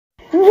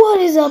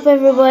What is up,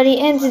 everybody?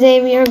 And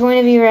today we are going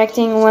to be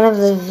reacting one of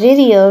the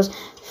videos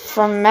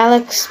from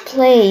Malek's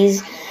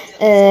Plays.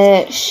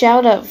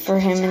 Shout out for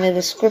him in the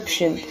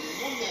description.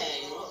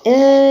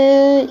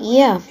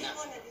 Yeah.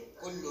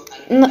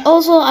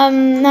 Also,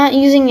 I'm not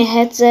using a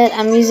headset.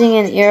 I'm using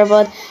an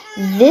earbud.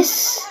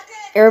 This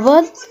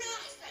earbud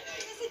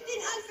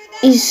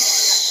is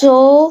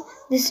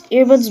this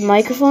earbud's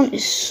microphone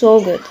is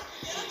so good.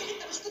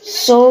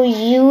 So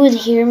you would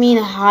hear me in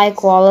a high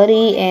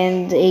quality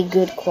and a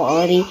good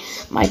quality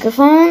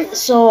microphone.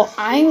 So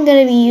I'm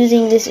gonna be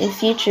using this in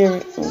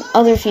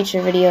other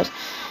future videos,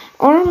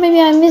 or maybe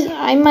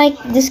I might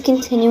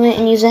discontinue it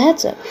and use a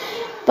headset.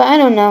 But I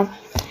don't know.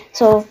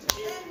 So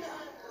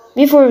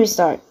before we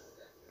start,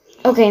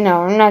 okay,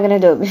 no, we're not gonna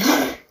do it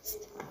before.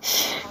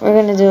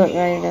 We're gonna do it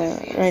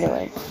right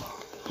away.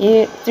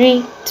 Here,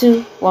 3,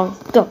 2, 1,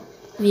 go.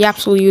 The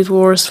absolute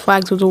worst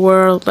flags of the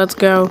world. Let's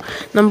go.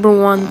 Number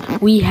 1,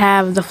 we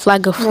have the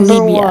flag of Number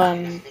Libya.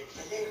 1.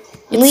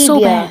 It's Libya. so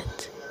bad.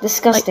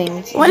 Disgusting.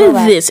 Like, what is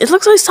this? It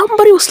looks like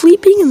somebody was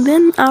sleeping and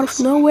then out of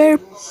nowhere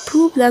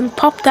pooped and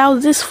popped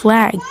out this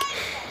flag.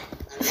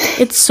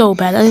 It's so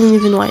bad. I don't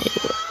even know why.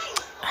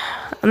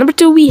 Number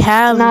 2, we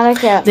have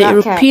the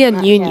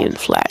European Union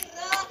flag.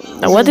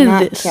 Now, what is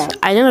this?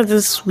 I know that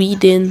this is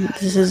Sweden.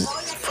 This is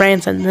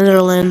France and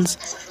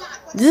Netherlands.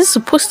 This is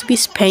supposed to be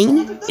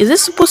Spain? Is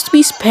this supposed to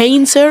be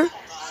Spain, sir?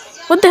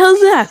 What the hell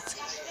is that?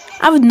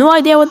 I have no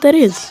idea what that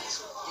is.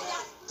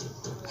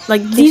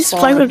 Like, these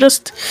flags are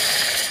just...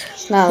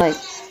 It's not like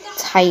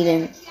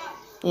Titan.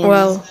 Yeah.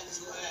 Well,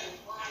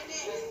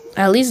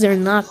 at least they're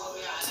not...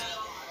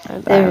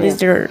 At least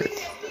they're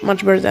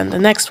much better than the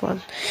next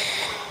one.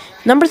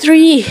 Number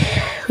 3,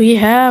 we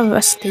have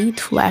a state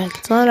flag.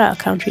 It's not a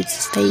country, it's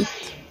a state.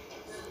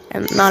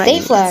 And not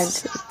state flag.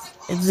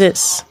 It's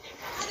this.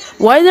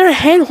 Why is their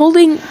hand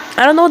holding?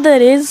 I don't know what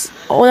that is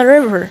on a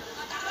river.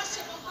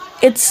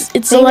 It's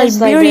a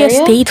Liberia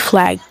state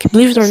flag.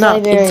 Believe it or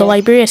not, it's a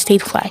Liberia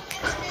state flag.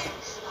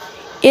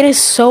 It is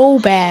so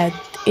bad.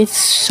 It's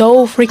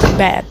so freaking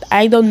bad.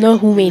 I don't know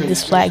who made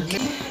this flag.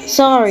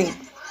 Sorry,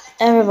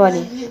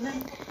 everybody,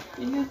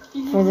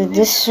 for the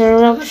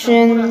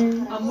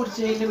disruption.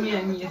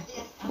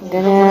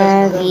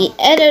 The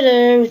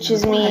editor, which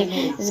is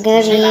me, is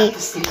gonna be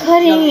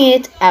cutting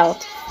it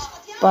out.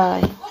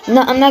 Bye.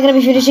 No, I'm not gonna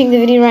be finishing the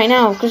video right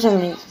now. Of course I'm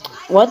gonna.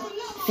 What?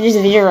 Finish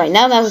the video right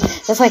now?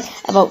 That's like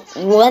about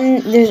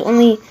one. There's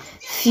only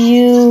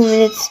few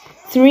minutes.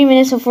 3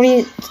 minutes and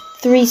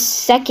 43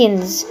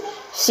 seconds.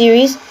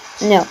 Series.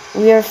 No,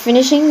 we are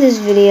finishing this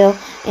video,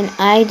 and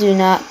I do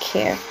not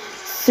care.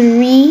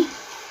 3,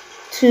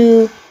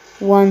 2,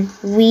 1.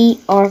 We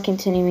are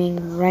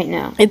continuing right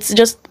now. It's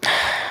just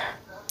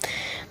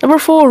number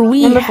 4.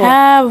 We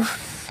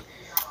have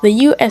the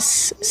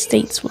U.S.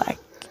 state's flag.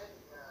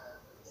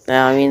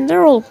 I mean,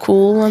 they're all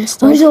cool and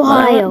stuff. Where's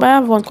Ohio? But I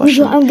have one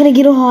question. I'm gonna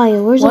get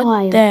Ohio. Where's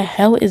Ohio? What the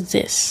hell is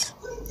this?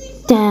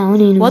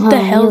 Down in what Ohio.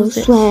 The hell is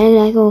this?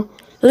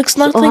 It looks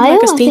nothing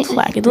like a state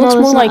flag. It looks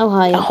more like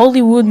a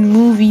Hollywood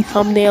movie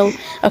thumbnail.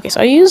 Okay, so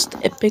I used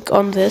Epic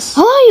on this.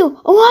 Ohio!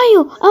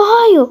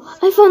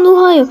 I found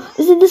Ohio.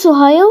 Is it this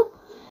Ohio?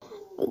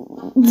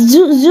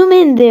 Zoom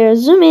in there.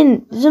 Zoom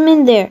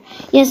in there.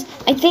 Yes,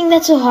 I think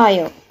that's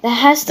Ohio. That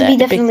has to be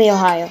definitely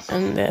Ohio.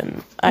 And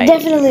then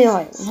definitely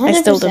Ohio. 100%. I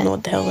still don't know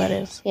what the hell that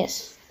is.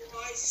 Yes.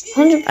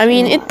 100%. I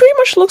mean, it pretty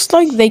much looks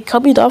like they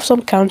copied off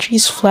some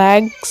countries'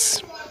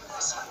 flags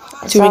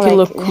to make it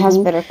look cool. It has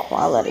better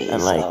quality.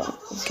 And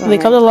they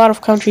copied a lot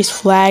of countries'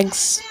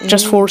 flags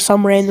just for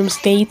some random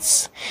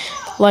states.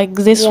 Like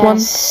this one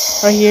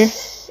right here.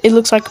 It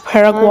looks like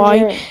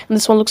Paraguay, and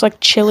this one looks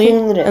like Chile,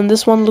 and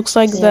this one looks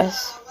like the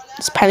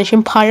Spanish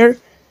Empire.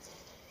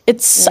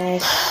 It's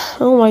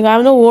oh my god, I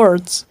have no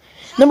words.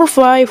 Number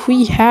 5,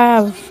 we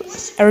have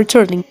a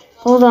returning.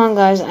 Hold on,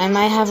 guys. I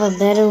might have a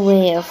better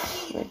way of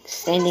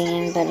standing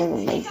in better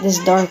than this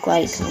dark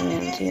light coming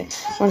into here.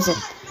 One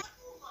second.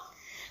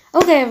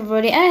 Okay,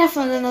 everybody. I have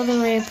found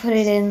another way to put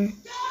it in.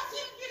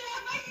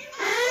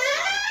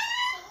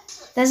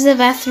 That's the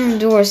bathroom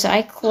door, so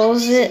I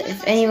close it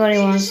if anybody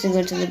wants to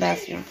go to the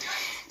bathroom.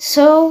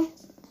 So,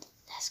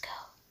 let's go.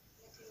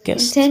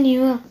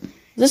 Continue.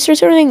 This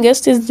returning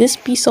guest is this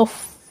piece of...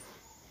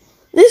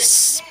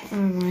 This... Oh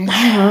my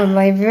god,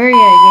 Liberia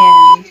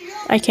again.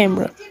 I can't,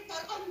 bro.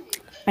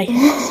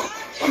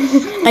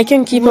 I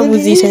can't keep up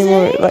with these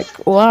anymore. Like,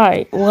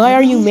 why? Why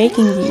are you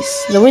making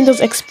these? The Windows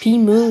XP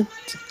mode.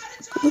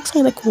 It looks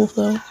kinda cool,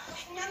 though.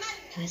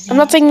 I'm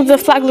not saying the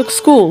flag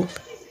looks cool.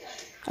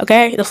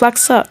 Okay, the flag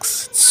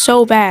sucks. It's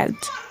so bad.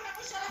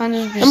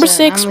 100%. Number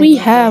 6, we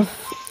have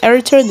a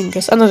returning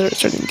guest. Another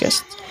returning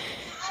guest.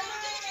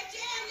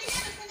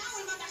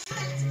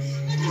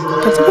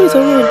 Can somebody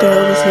tell me what the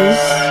hell this is?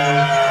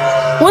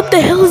 What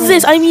the hell is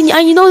this? I mean,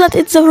 I know that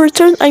it's a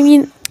return. I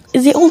mean,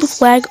 it's the old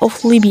flag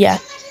of Libya.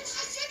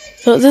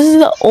 So this is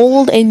the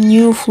old and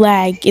new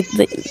flag.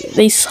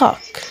 They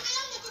suck.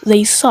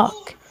 They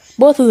suck.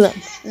 Both of them.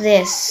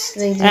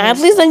 At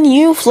least the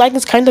new flag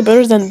is kind of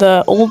better than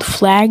the old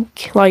flag.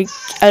 Like,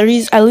 at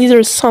least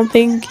there's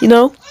something, you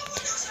know?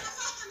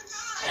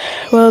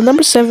 Well,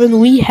 number 7,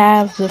 we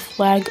have the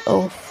flag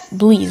of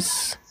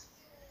Belize.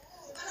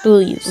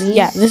 Belize.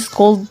 Yeah, this is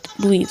called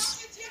Belize.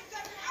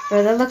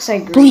 Bro, that looks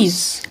like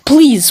Greece.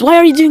 Please, why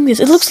are you doing this?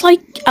 It looks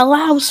like a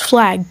Laos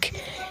flag.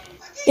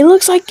 It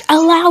looks like a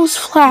Laos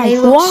flag. They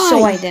look Why?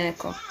 so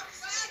identical.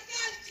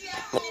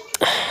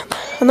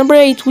 Number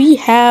 8, we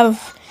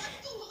have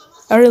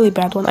a really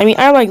bad one. I mean,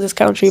 I like this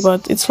country,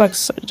 but its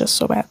flag's just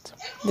so bad.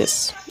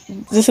 This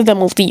is the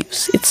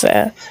Maldives. It's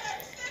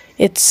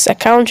a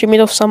country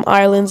made of some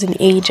islands in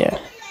Asia.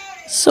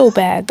 So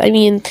bad. I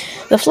mean,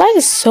 the flag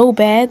is so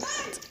bad,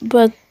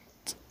 but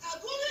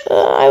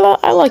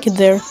I like it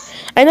there.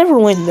 I never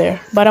went there,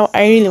 but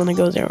I really want to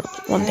go there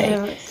one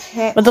day.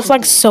 But the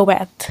flag's so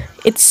bad.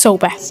 It's so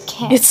bad.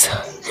 It's.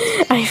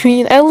 I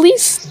mean, at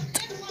least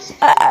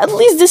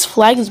this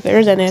flag is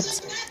better than it.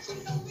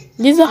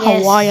 This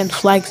Hawaiian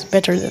flag is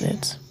better than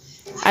it.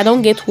 I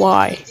don't get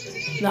why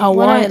the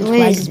Hawaiian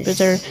flag is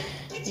better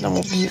than the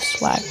Maldives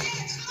flag.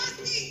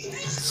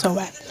 It's so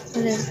bad.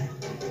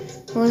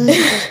 What is it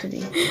supposed to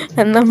be?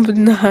 And number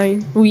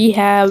 9, we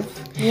have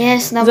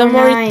the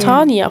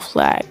Mauritania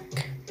flag.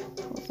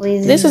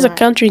 This is a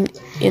country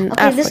in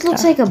Africa. This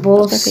looks like a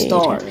bowl of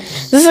stars.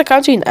 This is a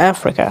country in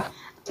Africa.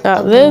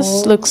 Now,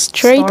 this looks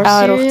straight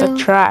out of the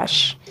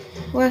trash.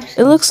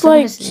 It looks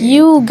like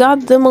you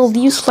got the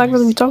Maldives flag that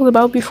we talked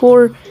about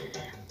before,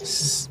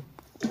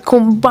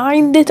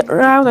 combined it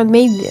around and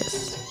made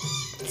this.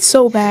 It's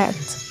so bad.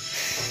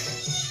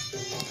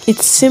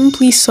 It's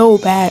simply so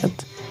bad.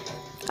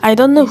 I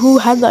don't know who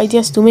had the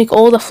ideas to make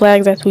all the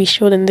flags that we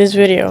showed in this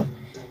video.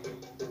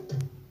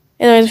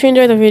 Anyways, if you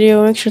enjoyed the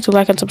video, make sure to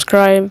like and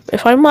subscribe.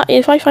 If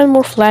I find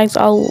more flags,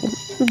 I'll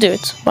do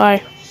it.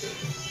 Bye.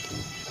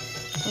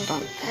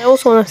 I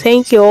also want to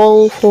thank you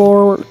all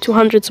for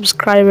 200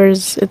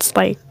 subscribers. It's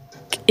like,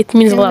 it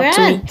means a lot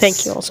to me.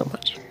 Thank you all so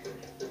much.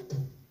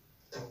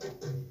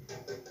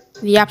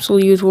 The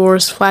absolute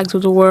worst flags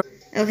of the world.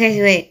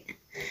 Okay, wait.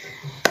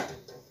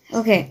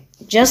 Okay,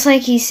 just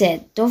like he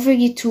said, don't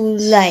forget to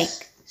like,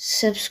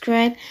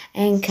 subscribe,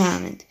 and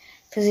comment.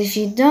 Because if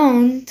you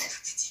don't,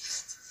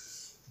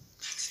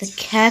 the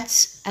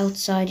cats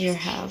outside your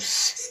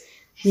house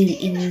will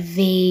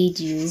invade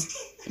you.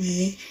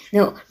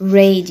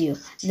 Raid you.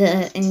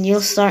 And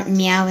you'll start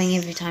meowing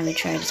every time you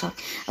try to talk.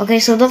 Okay,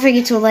 so don't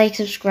forget to like,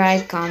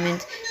 subscribe,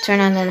 comment, turn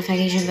on the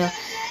notification bell.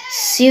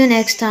 See you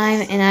next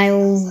time, and I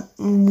will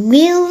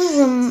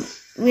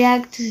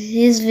react to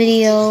his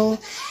video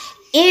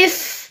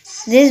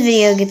if this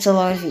video gets a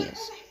lot of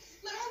views.